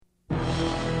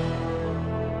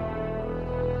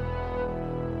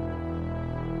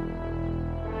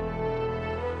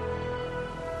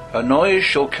A noise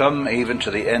shall come even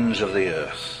to the ends of the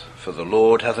earth, for the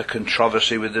Lord hath a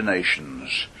controversy with the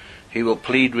nations. He will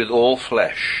plead with all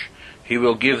flesh. He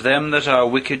will give them that are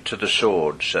wicked to the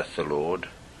sword, saith the Lord.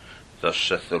 Thus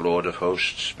saith the Lord of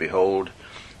hosts, Behold,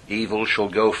 evil shall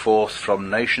go forth from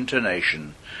nation to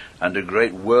nation, and a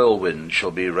great whirlwind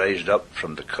shall be raised up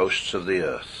from the coasts of the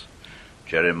earth.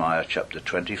 Jeremiah chapter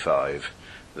 25,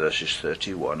 verses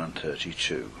 31 and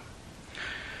 32.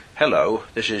 Hello,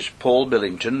 this is Paul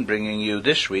Billington bringing you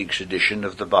this week's edition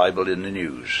of the Bible in the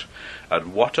News.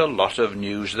 And what a lot of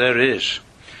news there is.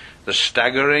 The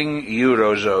staggering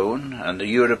Eurozone and the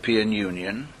European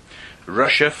Union,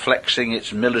 Russia flexing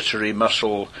its military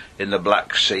muscle in the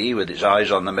Black Sea with its eyes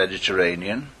on the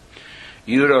Mediterranean,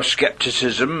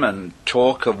 Euroscepticism and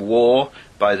talk of war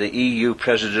by the EU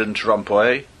President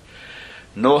Rompuy,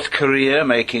 North Korea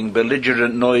making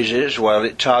belligerent noises while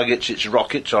it targets its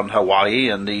rockets on Hawaii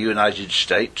and the United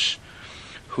States,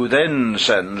 who then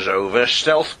sends over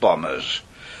stealth bombers,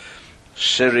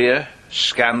 Syria,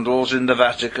 scandals in the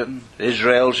Vatican,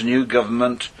 Israel's new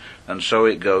government, and so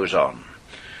it goes on.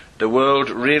 The world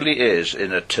really is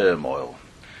in a turmoil,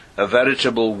 a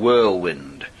veritable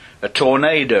whirlwind, a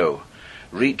tornado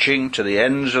reaching to the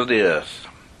ends of the earth.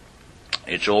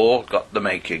 It's all got the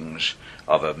makings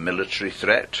of a military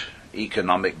threat,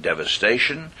 economic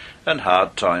devastation, and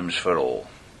hard times for all.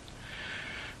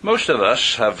 Most of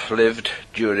us have lived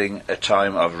during a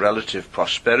time of relative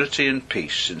prosperity and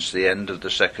peace since the end of the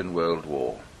Second World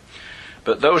War.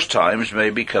 But those times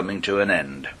may be coming to an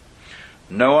end.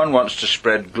 No one wants to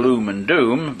spread gloom and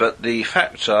doom, but the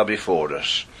facts are before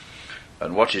us.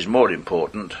 And what is more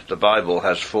important, the Bible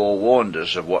has forewarned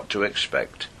us of what to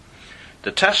expect.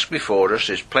 The task before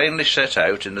us is plainly set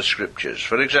out in the Scriptures.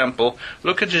 For example,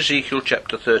 look at Ezekiel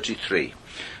chapter 33.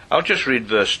 I'll just read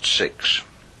verse 6.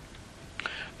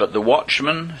 If the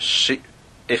watchman see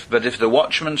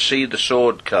the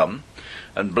sword come,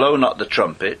 and blow not the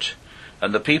trumpet,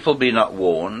 and the people be not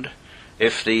warned,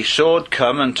 if the sword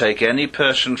come and take any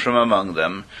person from among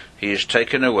them, he is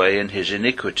taken away in his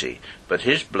iniquity, but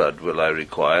his blood will I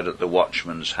require at the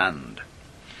watchman's hand.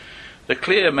 The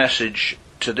clear message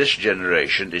to this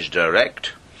generation is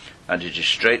direct, and it is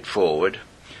straightforward.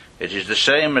 It is the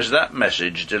same as that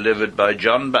message delivered by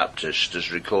John Baptist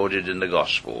as recorded in the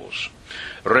Gospels.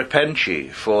 Repent ye,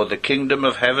 for the kingdom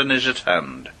of heaven is at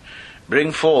hand.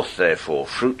 Bring forth, therefore,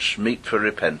 fruits meet for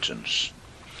repentance.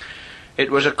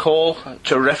 It was a call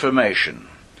to reformation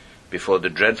before the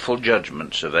dreadful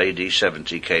judgments of AD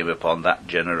 70 came upon that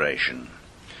generation.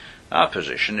 Our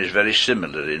position is very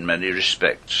similar in many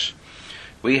respects.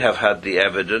 We have had the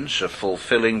evidence of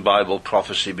fulfilling Bible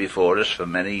prophecy before us for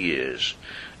many years,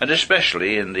 and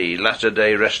especially in the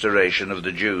latter-day restoration of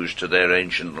the Jews to their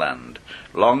ancient land.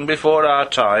 Long before our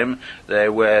time,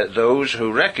 there were those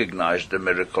who recognized the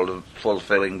miracle of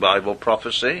fulfilling Bible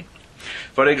prophecy.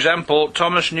 For example,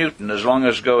 Thomas Newton, as long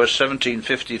ago as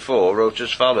 1754, wrote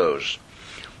as follows: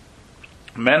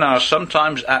 Men are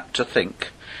sometimes apt to think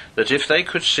that if they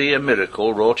could see a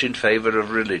miracle wrought in favor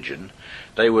of religion,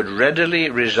 they would readily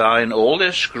resign all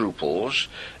their scruples,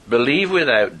 believe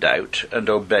without doubt, and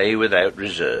obey without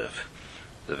reserve.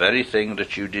 The very thing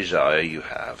that you desire you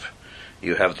have.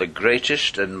 You have the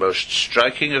greatest and most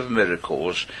striking of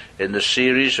miracles in the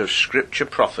series of Scripture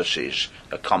prophecies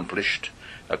accomplished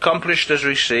as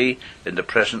we see in the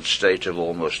present state of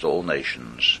almost all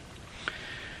nations.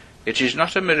 It is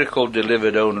not a miracle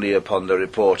delivered only upon the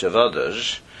report of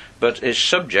others, but is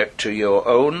subject to your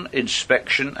own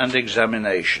inspection and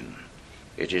examination.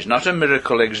 It is not a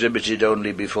miracle exhibited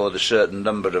only before the certain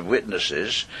number of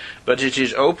witnesses, but it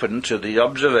is open to the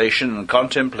observation and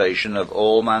contemplation of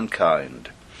all mankind.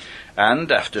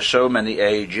 And, after so many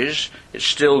ages, it's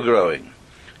still growing,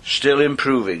 still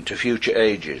improving to future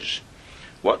ages.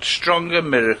 What stronger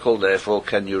miracle, therefore,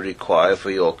 can you require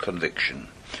for your conviction?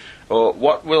 Or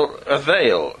what will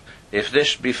avail if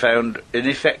this be found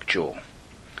ineffectual?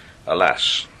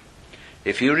 Alas,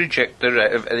 if you reject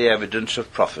the evidence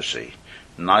of prophecy,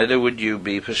 neither would you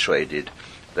be persuaded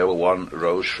though one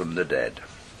rose from the dead.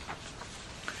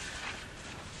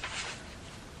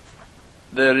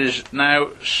 There is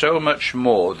now so much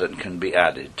more that can be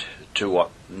added to what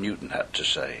Newton had to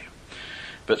say.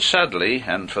 But sadly,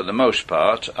 and for the most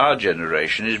part, our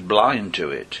generation is blind to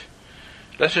it.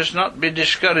 Let us not be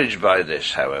discouraged by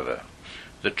this, however.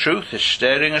 The truth is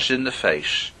staring us in the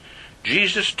face.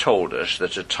 Jesus told us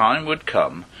that a time would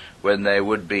come when there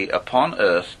would be upon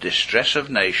earth distress of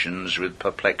nations with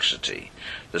perplexity,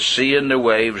 the sea and the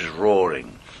waves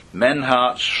roaring, men's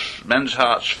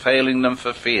hearts failing them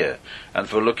for fear, and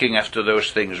for looking after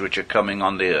those things which are coming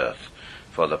on the earth,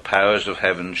 for the powers of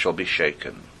heaven shall be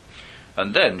shaken.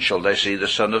 and then shall they see the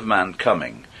Son of Man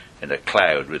coming in a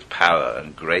cloud with power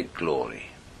and great glory.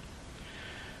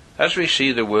 As we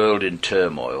see the world in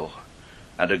turmoil,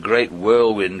 and a great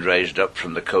whirlwind raised up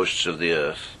from the coasts of the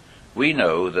earth, we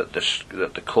know that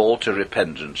the call to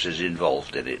repentance is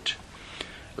involved in it.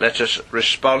 Let us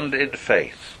respond in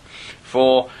faith,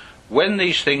 for when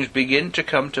these things begin to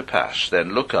come to pass,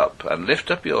 then look up and lift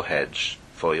up your heads,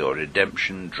 for your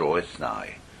redemption draweth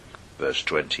nigh. Verse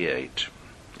 28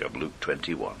 of Luke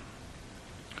 21.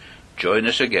 Join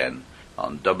us again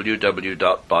on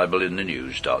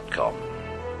www.bibleinthenews.com.